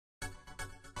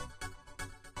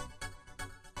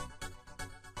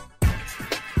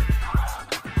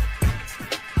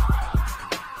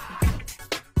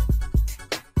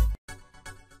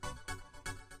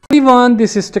everyone,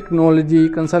 this is Technology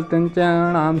Consultant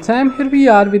and I'm Sam. Here we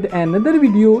are with another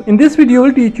video. In this video,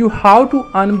 I'll teach you how to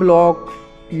unblock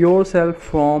yourself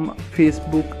from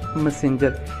Facebook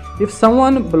Messenger. If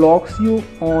someone blocks you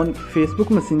on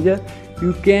Facebook Messenger,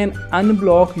 you can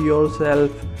unblock yourself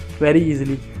very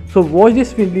easily. So watch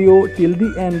this video till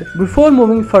the end. Before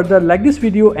moving further, like this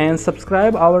video and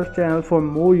subscribe our channel for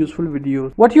more useful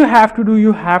videos. What you have to do,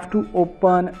 you have to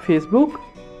open Facebook.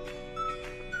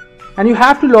 And you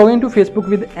have to log into Facebook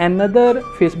with another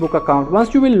Facebook account.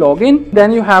 Once you will log in,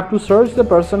 then you have to search the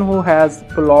person who has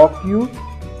blocked you.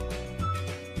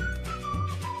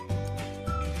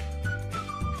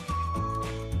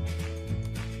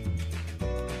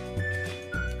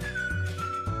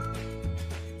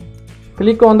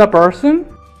 Click on the person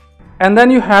and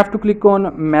then you have to click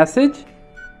on message.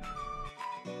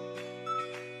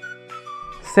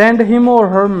 Send him or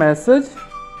her message.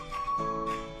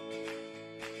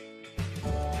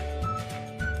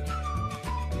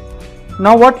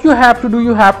 Now what you have to do,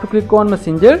 you have to click on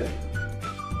Messenger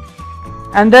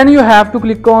and then you have to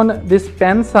click on this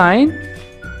pen sign.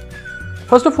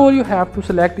 First of all, you have to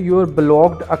select your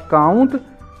blocked account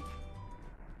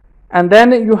and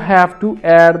then you have to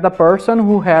add the person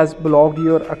who has blocked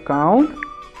your account.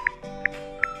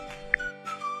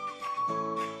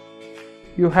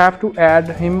 You have to add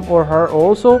him or her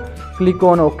also. Click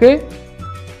on OK.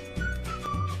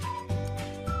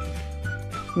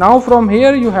 Now from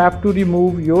here you have to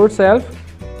remove yourself.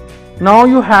 Now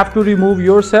you have to remove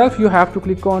yourself. You have to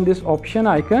click on this option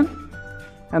icon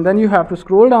and then you have to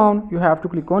scroll down. You have to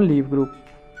click on leave group.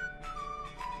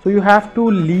 So you have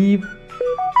to leave.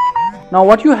 Now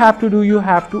what you have to do, you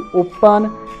have to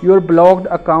open your blocked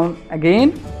account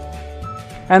again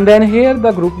and then here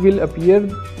the group will appear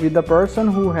with the person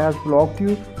who has blocked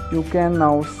you. You can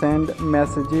now send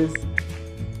messages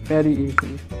very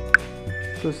easily.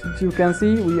 So as you can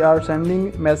see, we are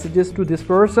sending messages to this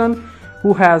person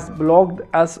who has blocked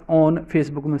us on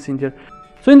Facebook Messenger.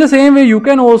 So in the same way, you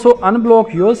can also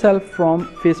unblock yourself from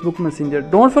Facebook Messenger.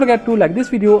 Don't forget to like this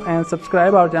video and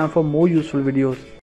subscribe our channel for more useful videos.